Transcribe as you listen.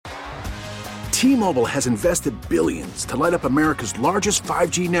T-Mobile has invested billions to light up America's largest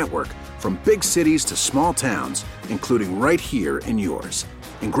 5G network, from big cities to small towns, including right here in yours.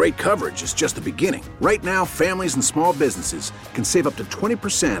 And great coverage is just the beginning. Right now, families and small businesses can save up to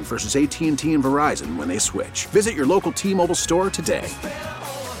 20% versus AT&T and Verizon when they switch. Visit your local T-Mobile store today.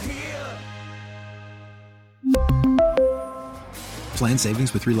 Plan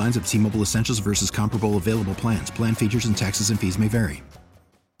savings with 3 lines of T-Mobile Essentials versus comparable available plans. Plan features and taxes and fees may vary.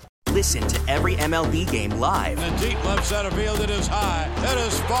 Listen to every MLB game live. In the deep left center field, it is high, it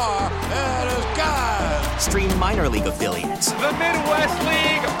is far, it is gone. Stream minor league affiliates. The Midwest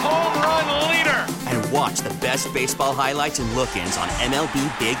League home run leader. And watch the best baseball highlights and look-ins on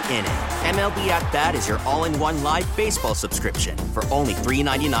MLB Big Inning. MLB At Bat is your all-in-one live baseball subscription for only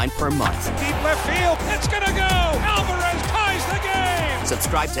 $3.99 per month. Deep left field, it's gonna go. Alvarez ties the game.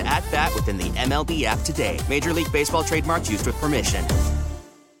 Subscribe to At Bat within the MLB app today. Major League Baseball trademarks used with permission.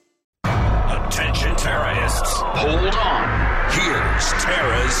 Attention terrorists, hold on. Here's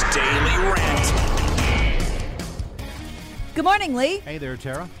Tara's Daily Rant. Good morning, Lee. Hey there,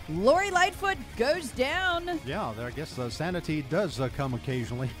 Tara. Lori Lightfoot goes down. Yeah, I guess sanity does come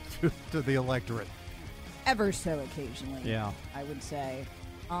occasionally to the electorate. Ever so occasionally. Yeah. I would say.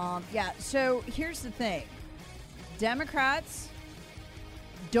 So here's the thing. Democrats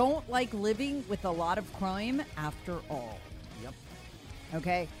don't like living with a lot of crime after all. Yep.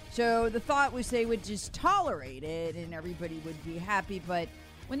 Okay? So the thought was they would just tolerate it and everybody would be happy. But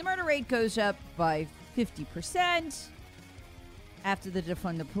when the murder rate goes up by 50% after the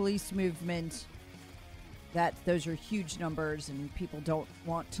defund the police movement, those are huge numbers and people don't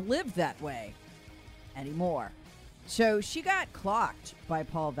want to live that way anymore. So she got clocked by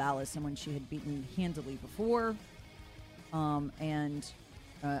Paul Vallas, someone she had beaten handily before, and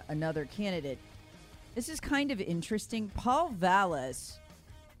another candidate. This is kind of interesting. Paul Vallas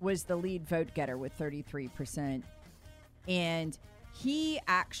was the lead vote getter with 33%. And he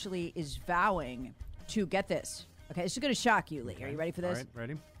actually is vowing to, get this. Okay, this is going to shock you, Lee. Okay. Are you ready for this? All right,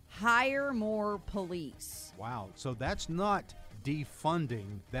 ready. Hire more police. Wow. So that's not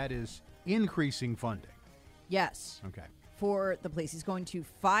defunding. That is increasing funding. Yes. Okay. For the police. He's going to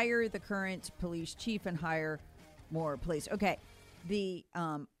fire the current police chief and hire more police. Okay. The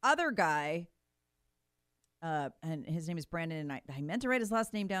other guy... and his name is Brandon, and I meant to write his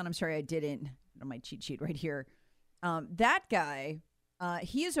last name down. I'm sorry I didn't. On my cheat sheet right here. That guy,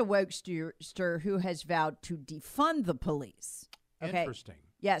 he is a wokester who has vowed to defund the police. Okay? Interesting.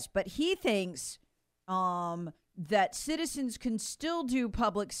 Yes, but he thinks that citizens can still do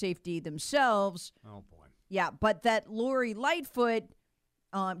public safety themselves. Oh, boy. Yeah, but that Lori Lightfoot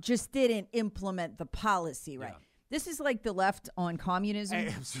just didn't implement the policy right. Yeah. This is like the left on communism.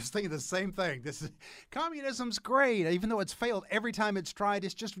 Hey, I was just thinking the same thing. Communism's great. Even though it's failed every time it's tried,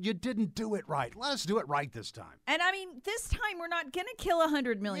 it's just you didn't do it right. Let us do it right this time. And I mean, this time we're not going to kill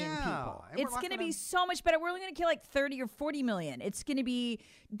 100 million people. It's going to be so much better. We're only going to kill like 30 or 40 million. It's going to be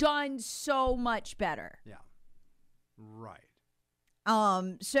done so much better. Yeah. Right.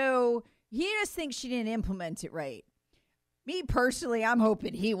 So he just thinks she didn't implement it right. Me personally, I'm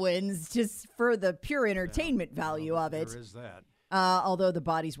hoping he wins just for the pure entertainment value of it. There is that. Although the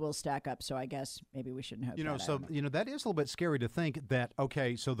bodies will stack up, so I guess maybe we shouldn't hope that. That is a little bit scary to think that,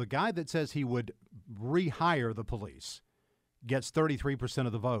 okay, so the guy that says he would rehire the police gets 33%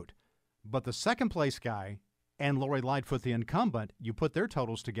 of the vote. But the second place guy and Lori Lightfoot, the incumbent, you put their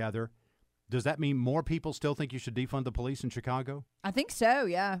totals together, does that mean more people still think you should defund the police in Chicago? I think so,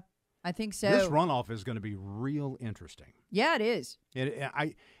 yeah. I think so. This runoff is going to be real interesting. Yeah, it is.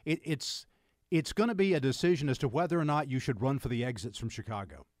 It's going to be a decision as to whether or not you should run for the exits from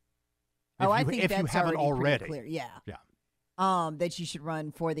Chicago. I think that's you haven't already. Clear. Yeah. Yeah. That you should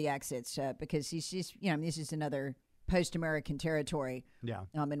run for the exits because he's just, this is another post-American territory. Yeah.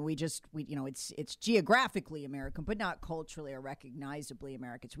 And it's geographically American, but not culturally or recognizably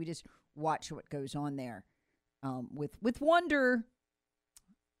American. So we just watch what goes on there with wonder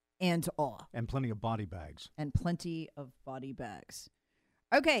and awe. And plenty of body bags.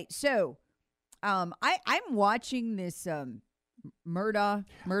 Okay, so I'm watching this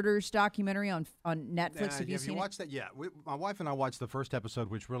Murders documentary on Netflix. Have you seen it? Watched that? Yeah. My wife and I watched the first episode,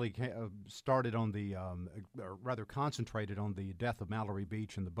 which really started on the, or rather concentrated on the death of Mallory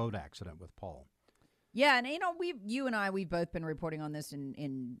Beach and the boat accident with Paul. Yeah, and we've both been reporting on this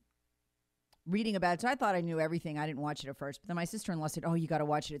in reading about it. So I thought I knew everything. I didn't watch it at first. But then my sister-in-law said, oh, you got to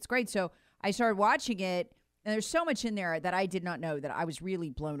watch it. It's great. So I started watching it, and there's so much in there that I did not know that I was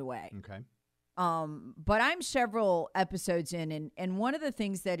really blown away. Okay. But I'm several episodes in, and one of the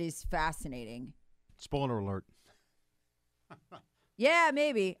things that is fascinating. Spoiler alert. Yeah,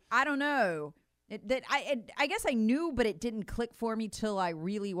 maybe. I don't know. I guess I knew, but it didn't click for me till I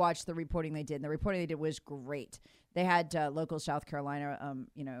really watched the reporting they did. And the reporting they did was great. They had local South Carolina,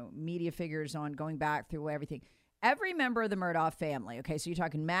 media figures on going back through everything. Every member of the Murdaugh family. Okay, so you're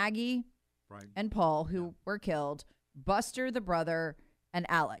talking Maggie and Paul, who were killed, Buster, the brother, and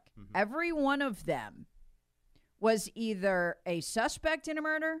Alec. Mm-hmm. Every one of them was either a suspect in a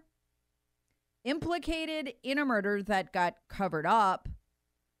murder, implicated in a murder that got covered up,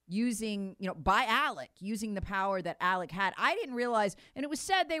 using, by Alec, using the power that Alec had. I didn't realize, and it was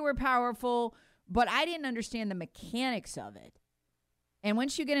said they were powerful, but I didn't understand the mechanics of it. And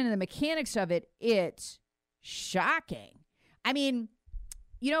once you get into the mechanics of it, it's shocking. I mean,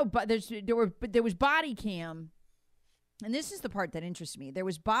 but there was body cam, and this is the part that interests me. There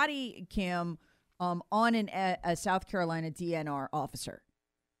was body cam on a South Carolina DNR officer,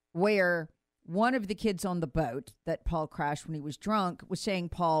 where one of the kids on the boat that Paul crashed when he was drunk was saying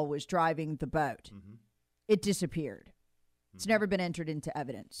Paul was driving the boat. Mm-hmm. It disappeared. Mm-hmm. It's never been entered into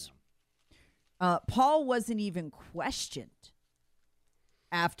evidence. Yeah. Paul wasn't even questioned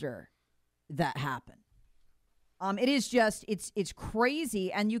after that happened. It is just, it's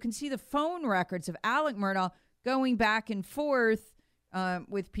crazy. And you can see the phone records of Alec Murdaugh going back and forth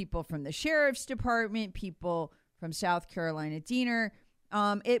with people from the sheriff's department, people from South Carolina Diener.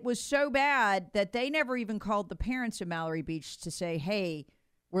 It was so bad that they never even called the parents of Mallory Beach to say, hey,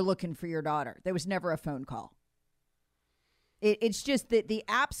 we're looking for your daughter. There was never a phone call. It's just that the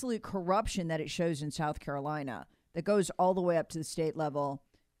absolute corruption that it shows in South Carolina that goes all the way up to the state level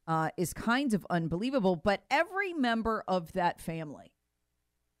is kind of unbelievable. But every member of that family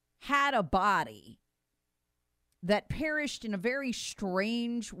had a body that perished in a very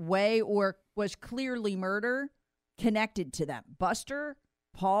strange way or was clearly murder connected to them. Buster,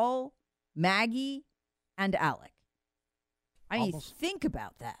 Paul, Maggie, and Alec. I mean, think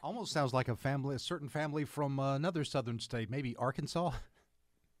about that. Almost sounds like a certain family from another southern state, maybe Arkansas.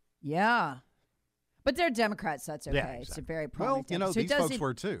 Yeah. But they're Democrats, so that's okay. Yeah, exactly. It's a very prominent so these folks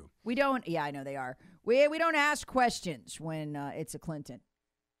were too. We don't, I know they are. We don't ask questions when it's a Clinton.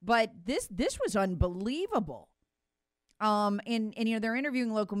 But this was unbelievable. And they're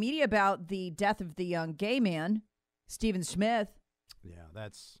interviewing local media about the death of the young gay man, Stephen Smith. Yeah,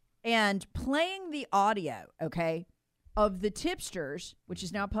 that's... And playing the audio, okay, of the tipsters, which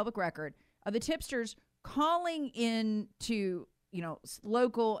is now public record, of the tipsters calling in to,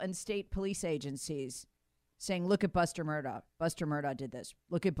 local and state police agencies saying, look at Buster Murdaugh. Buster Murdaugh did this.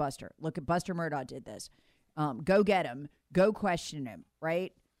 Look at Buster. Look at Buster Murdaugh did this. Go get him. Go question him,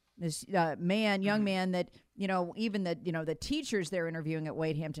 right? This young man that, even the teachers they're interviewing at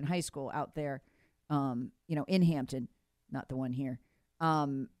Wade Hampton High School out there, in Hampton, not the one here,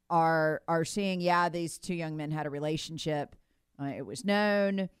 are saying, yeah, these two young men had a relationship. It was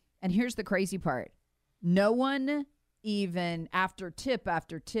known. And here's the crazy part. No one even after tip,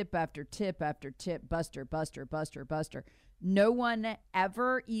 after tip, after tip, after tip, Buster, no one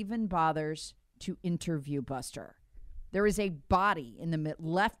ever even bothers to interview Buster. There is a body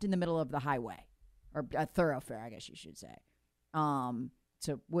left in the middle of the highway, or a thoroughfare, I guess you should say. It's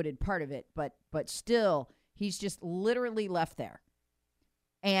a wooded part of it, but still, he's just literally left there.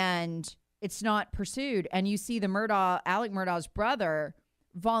 And it's not pursued. And you see Alec Murdaugh's brother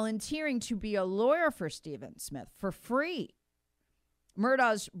volunteering to be a lawyer for Stephen Smith for free.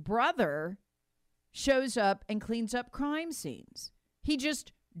 Murdaugh's brother shows up and cleans up crime scenes. He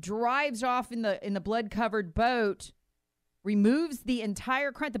just drives off in the blood-covered boat, removes the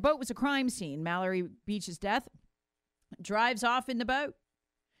entire crime. The boat was a crime scene, Mallory Beach's death. Drives off in the boat.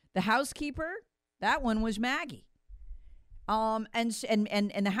 The housekeeper, that one was Maggie. And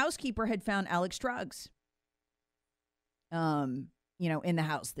the housekeeper had found Alec's drugs. In the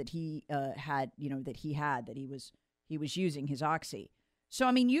house that he had, that he was using his Oxy. So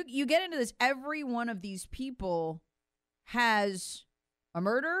I mean, you get into this. Every one of these people has a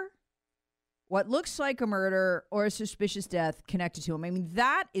murder, what looks like a murder, or a suspicious death connected to him. I mean,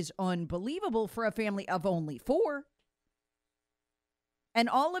 that is unbelievable for a family of only 4. And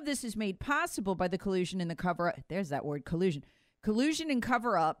all of this is made possible by the collusion and the cover-up. There's that word, collusion. Collusion and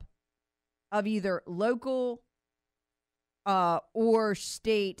cover-up of either local or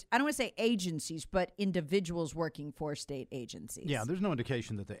state, I don't want to say agencies, but individuals working for state agencies. Yeah, there's no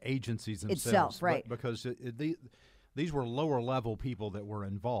indication that the agencies themselves, itself, right? Because these were lower-level people that were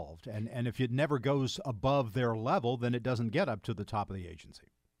involved. And if it never goes above their level, then it doesn't get up to the top of the agency.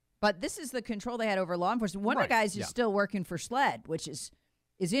 But this is the control they had over law enforcement. One of the guys is still working for SLED, which is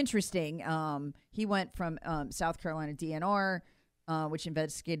interesting. He went from South Carolina DNR, which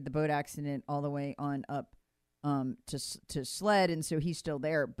investigated the boat accident, all the way on up to SLED, and so he's still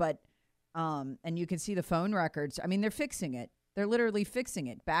there. But And you can see the phone records. I mean, they're fixing it. They're literally fixing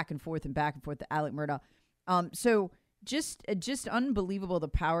it back and forth to Alec Murdaugh. So just unbelievable the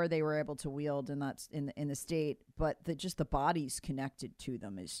power they were able to wield, and that's in the state. But the bodies connected to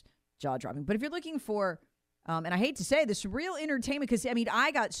them is jaw-dropping. But if you're looking for, and I hate to say this, real entertainment, because I mean,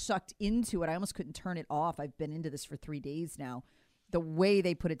 I got sucked into it. I almost couldn't turn it off. I've been into this for 3 days now. The way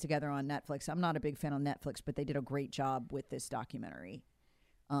they put it together on Netflix. I'm not a big fan on Netflix, but they did a great job with this documentary.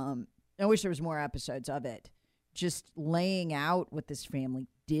 I wish there was more episodes of it. Just laying out what this family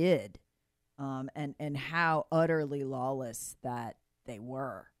did, and how utterly lawless that they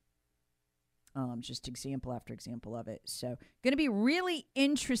were. Just example after example of it. So going to be really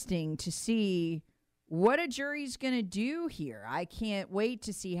interesting to see what a jury's going to do here. I can't wait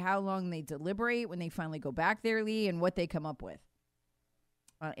to see how long they deliberate when they finally go back there, Lee, and what they come up with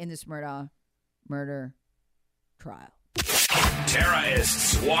in this murder trial.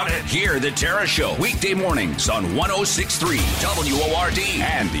 Terrorists want it. Hear the Tara Show weekday mornings on 106.3 WORD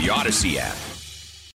and the Odyssey app.